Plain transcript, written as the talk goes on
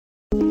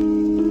First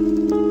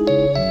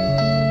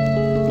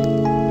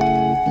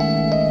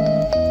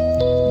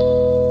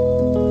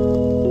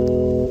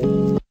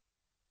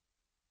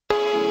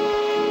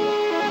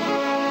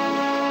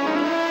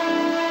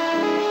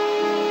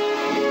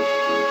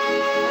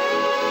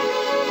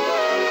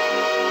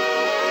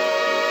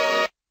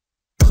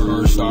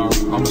off,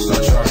 I'ma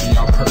start charging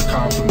y'all per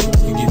compliment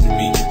you give to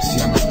me. See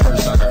how much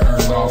purse I can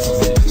earn off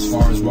of it. As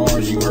far as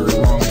bars, you heard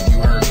wrong if you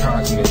heard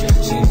continent.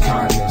 It's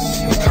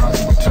incontinence,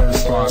 incontinent turn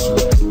sponsor.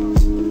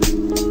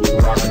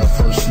 Rocking the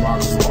first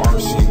smockers from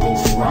RC and go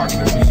from rocking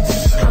the beats to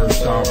just curb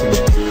stomping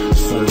it.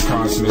 Serve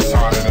consonants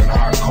hotter than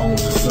hot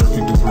coals and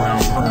surfing through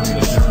ground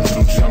permanent. Germs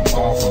will jump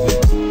off of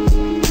it.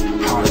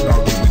 Hot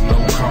dog with no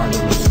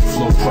condiments.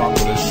 Flow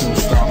proper, the show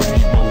stopping me,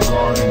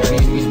 Bogart. And the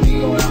enemies be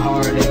going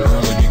hard and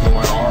early be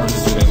going hard.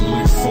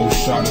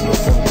 Shot in the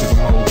focus,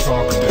 I'm all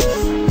talkative.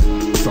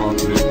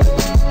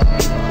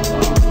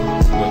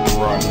 Let the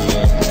rockers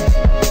in.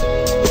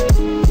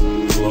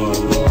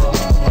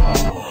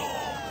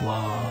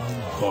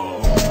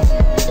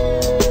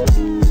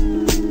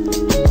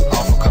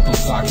 Off a couple of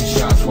sake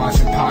shots,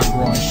 watching Pac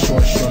growing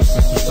shorts and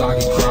some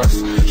soggy crocs.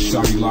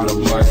 Shotty lot of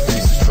black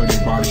faces,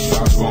 trading body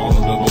shots for all of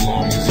the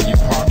belongings in your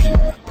pocket.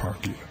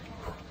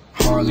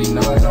 Harley,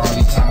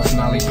 gnarly tops,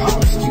 nolly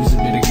pops. Excuse a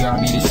bit of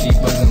got me, the sheep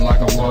buzzing like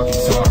a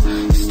walkie-talk.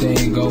 Stay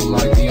and go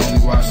like the only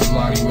watch the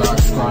Lottie rock.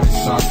 Scrawny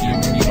softly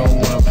when you don't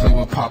wanna play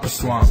with Papa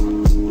Swamp.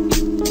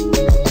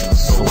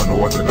 So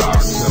unorthodox,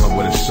 chillin'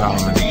 with a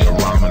shaman, eating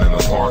ramen in the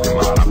parking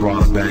lot. I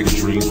brought a bag of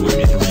dreams with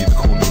me, breathe the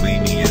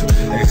kundalini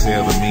and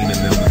exhale the meaning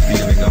and the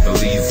feeling of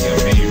Elysium.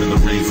 Even the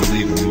reason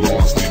leaving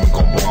lost, even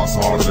gon' boss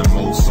harder than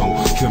most. So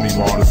kill me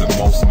martyrs than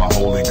most of my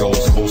Holy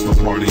Ghost. Host a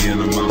party in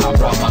the mouth. I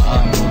brought my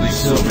unruly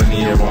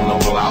souvenir on the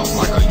blouse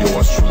like a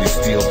yours truly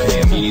steel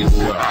pen.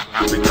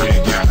 They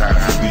can't get past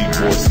the deep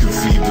voice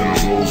conceived in a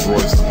Rolls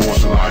Royce. The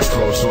Porsche Life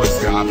Pro Choice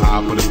got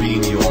high, put a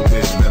beanie on,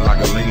 pitch bent like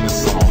a leaning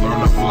song. Learn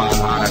to fly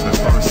high at the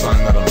first sign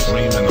that I'm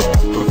dreaming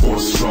on. The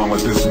force strong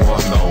like this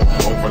one though.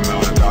 Over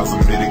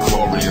 9,000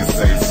 midi-chlorians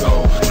say so.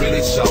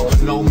 Really show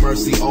no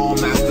mercy, all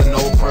master, no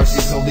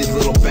Percy. So these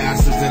little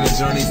bastards in the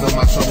journeys of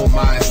my troubled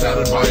mind,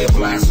 shattered by your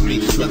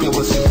blasphemy. Look at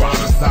what you brought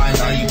inside,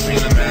 now you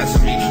can't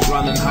imagine me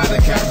running high the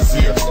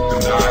atmosphere.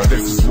 Denied,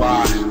 this is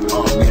why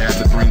we had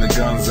to bring the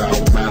guns out.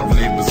 Rattle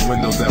neighbors'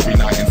 windows every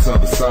night until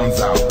the sun's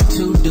out.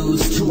 2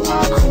 dudes, 2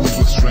 icons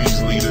with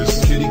strange leaders,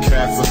 kitty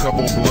cats, a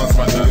couple blunts,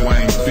 my new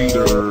Wayne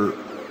feeder.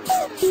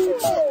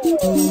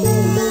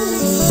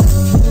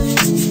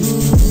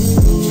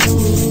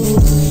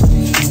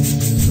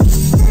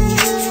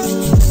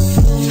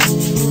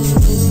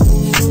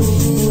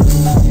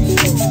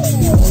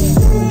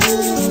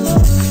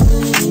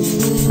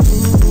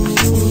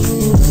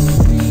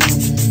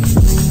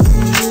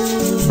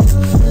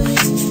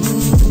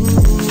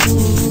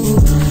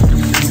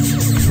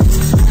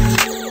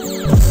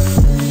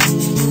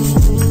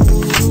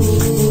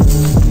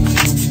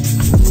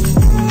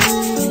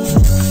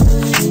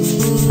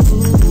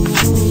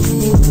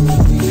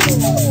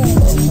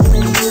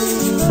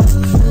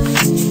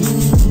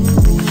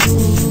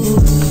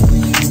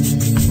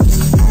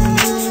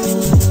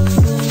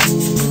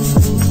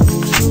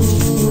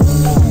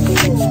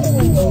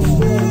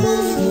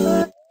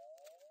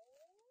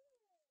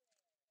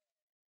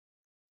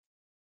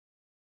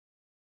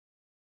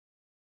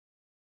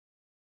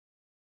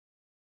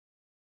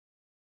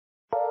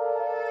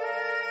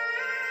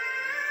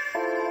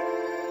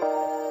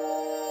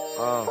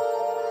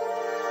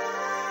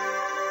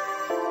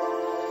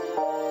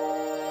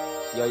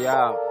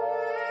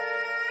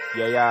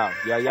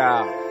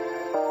 Yeah.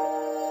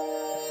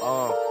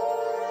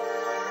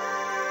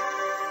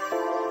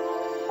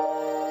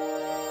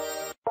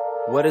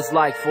 What it's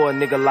like for a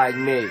nigga like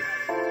me,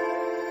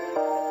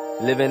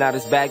 living out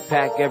his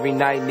backpack every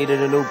night, needed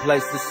a new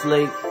place to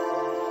sleep.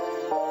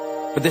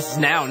 But this is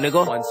now,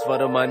 nigga. 1's for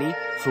the money,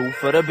 2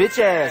 for the bitch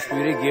ass.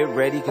 3 to get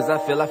ready, cause I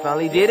feel I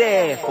finally did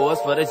it.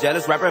 4's for the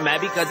jealous rapper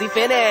mad because he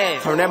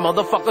finished. Turn that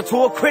motherfucker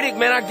to a critic,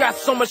 man. I got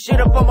so much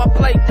shit up on my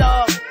plate,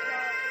 dog.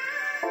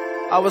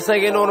 I was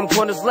hanging on them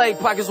corners late,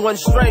 pockets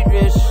wasn't straight,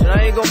 bitch.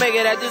 I ain't gonna make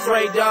it at this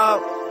rate,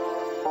 dog.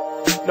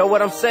 Know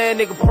what I'm saying,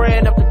 nigga?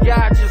 Praying up to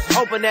God, just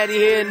hoping that he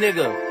hear,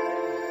 nigga.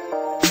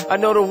 I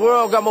know the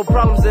world got more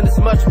problems and it's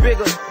much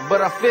bigger,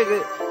 but I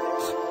figured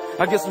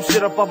I get some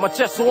shit up off my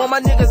chest. So all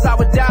my niggas I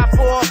would die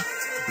for,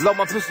 load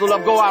my pistol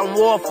up, go out and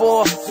war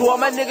for. To all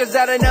my niggas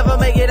that'll never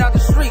make it out the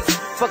streets,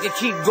 fucking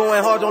keep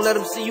going hard, don't let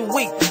them see you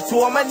weak. To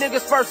all my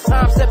niggas first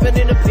time stepping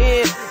in the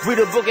pen, read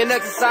a book and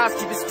exercise,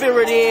 keep your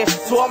spirit in.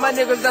 To all my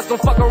niggas that's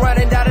gonna fuck around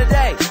and die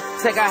today,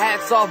 take our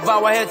hats off,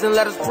 bow our heads and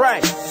let us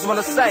pray. Just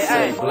wanna say,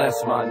 hey,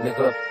 bless my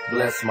nigga,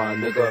 bless my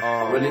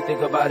nigga. Really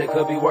think about it,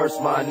 could be worse,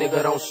 my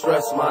nigga. Don't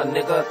stress, my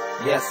nigga.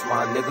 Yes,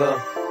 my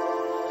nigga.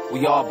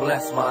 We all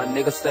blessed, my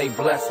nigga. Stay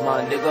blessed,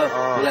 my nigga.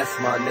 Bless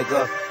my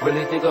nigga.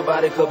 Really think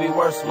about it, could be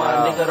worse,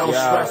 my nigga. Don't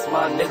stress,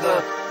 my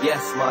nigga.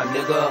 Yes, my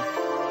nigga.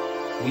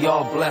 We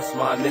all blessed,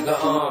 my nigga.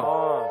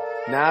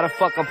 Now how the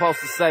fuck I'm supposed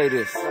to say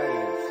this?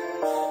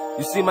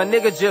 You see, my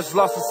nigga just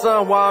lost a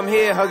son while I'm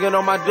here hugging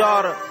on my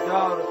daughter.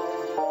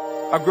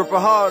 I grip her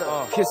harder,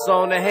 kiss her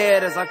on the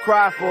head as I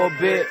cry for a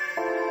bit.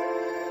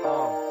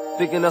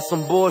 Thinking of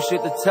some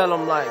bullshit to tell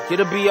him like,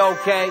 it'll be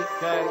okay.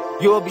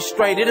 You'll be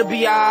straight, it'll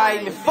be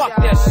alright. And fuck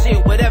that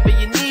shit, whatever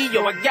you need,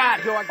 yo, I got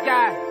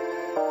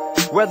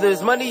it. Whether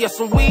it's money or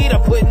some weed or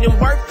putting in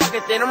work, fuck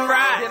it, then I'm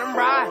riding.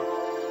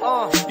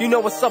 You know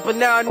what's up, and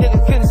now a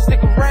nigga couldn't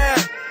stick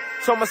around.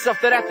 Told myself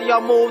that after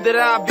y'all moved that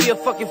I'd be a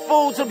fucking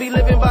fool to be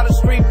living by the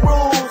street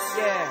rules.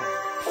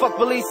 Fuck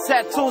police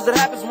tattoos, that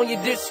happens when you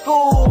ditch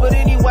school. But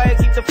anyway,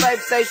 keep the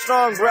faith, stay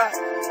strong, bruh.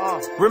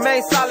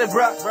 Remain solid,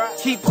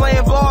 bruh. Keep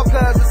playing ball,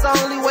 cause it's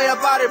the only way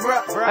about it,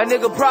 bruh. A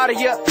nigga proud of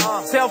ya.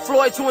 Tell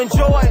Floyd to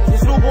enjoy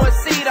his newborn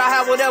seed, I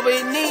have whatever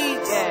it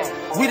needs.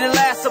 We the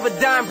last of a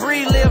dying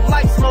breed, live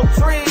like smoke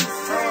trees.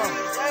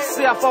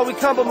 See how far we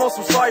come, but most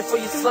I'm sorry for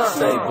your son.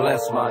 Stay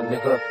blessed, my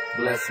nigga.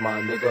 Bless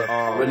my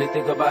nigga. Really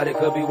think about it,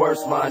 could be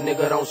worse, my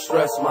nigga. Don't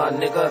stress, my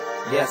nigga.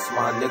 Yes,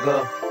 my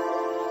nigga.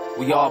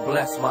 We all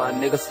blessed, my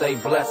nigga. Stay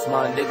blessed,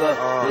 my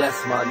nigga.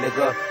 Bless my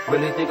nigga.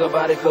 Really think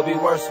about it, could be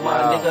worse,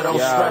 my nigga. Don't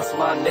stress,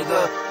 my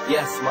nigga.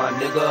 Yes, my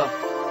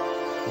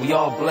nigga. We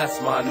all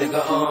blessed, my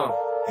nigga.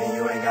 And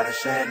you ain't gotta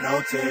shed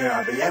no tear.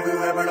 I'll be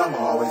everywhere, but I'll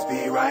always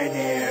be right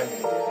here.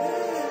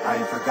 I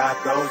ain't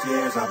forgot those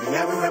years. I'll be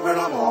everywhere, but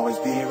I'll always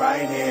be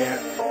right here.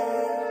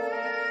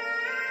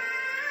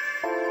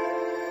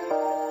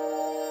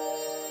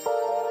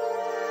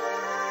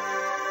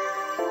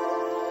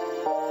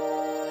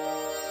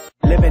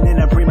 Living in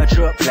a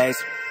premature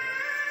place.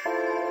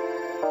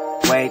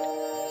 Wait,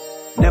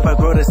 never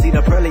grow to see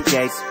the pearly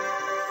gates.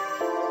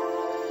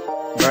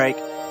 Break,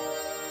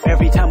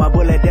 every time a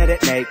bullet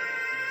detonate.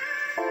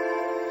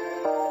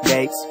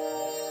 Dates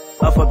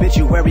of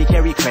obituary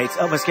carry crates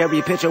of a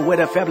scary picture with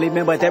a family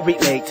member that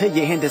relate to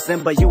you in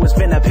December. You was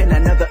finna pin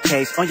another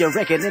case on your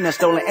record in a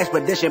stolen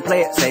expedition.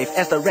 Play it safe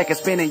as the record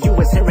spinning. You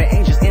was hearing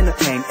angels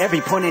entertain.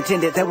 Every point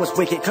intended that was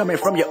wicked coming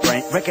from your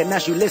brain.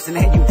 Recognize you listen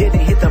and you didn't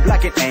hit the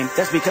block and aim.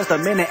 That's because the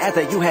minute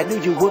after you had knew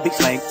you would be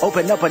slain.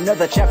 Open up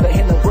another chapter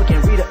in the book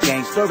and read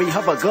again. Story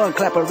of a gun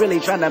clapper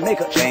really trying to make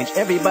a change.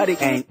 Everybody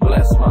ain't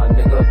bless my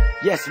nigga.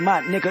 Yes,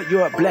 my nigga,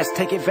 you're blessed.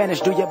 Take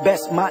advantage, do your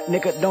best, my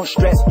nigga. Don't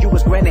stress. You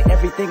was granted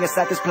everything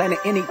inside this planet.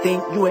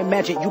 Anything you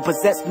imagine you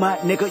possess, my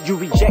nigga. You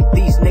reject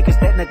these niggas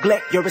that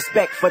neglect your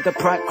respect for the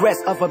progress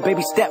of a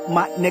baby step,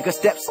 my nigga.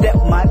 Step,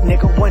 my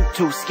nigga. 1,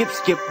 2,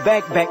 skip,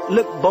 back,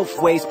 look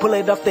both ways. Pull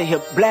it off the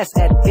hip, blast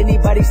at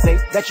anybody say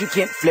that you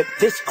can't flip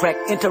this crack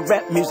into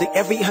rap music.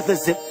 Every other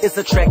zip is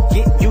a track.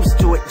 Get used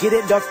to it, get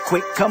it off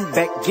quick. Come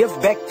back, give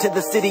back to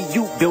the city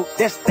you built.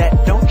 That's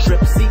that. Don't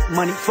trip, see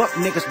money, fuck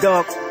niggas,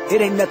 dog. It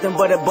ain't nothing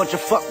but a bunch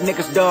of fuck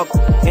niggas, dog.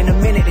 In a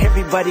minute,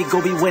 everybody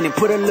go be winning.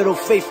 Put a little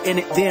faith in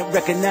it, then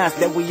recognize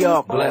that we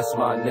all bless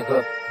my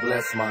nigga.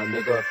 Bless my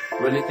nigga.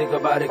 Really think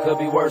about it, could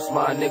be worse,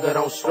 my nigga.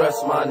 Don't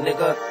stress, my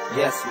nigga.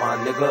 Yes, my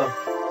nigga.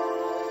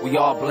 We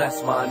all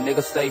blessed, my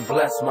nigga. Stay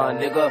blessed, my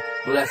nigga.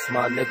 Bless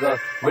my nigga.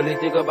 Really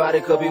think about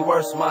it, could be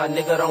worse, my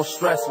nigga. Don't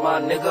stress,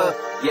 my nigga.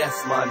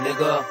 Yes, my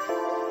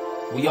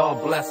nigga. We all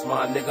blessed,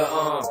 my nigga.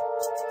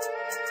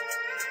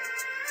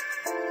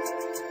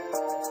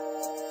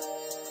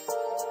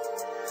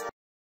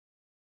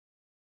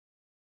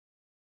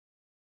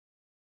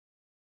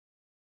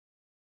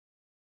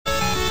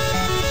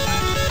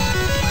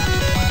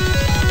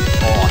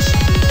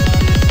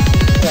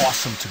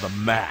 Awesome to the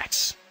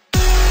max.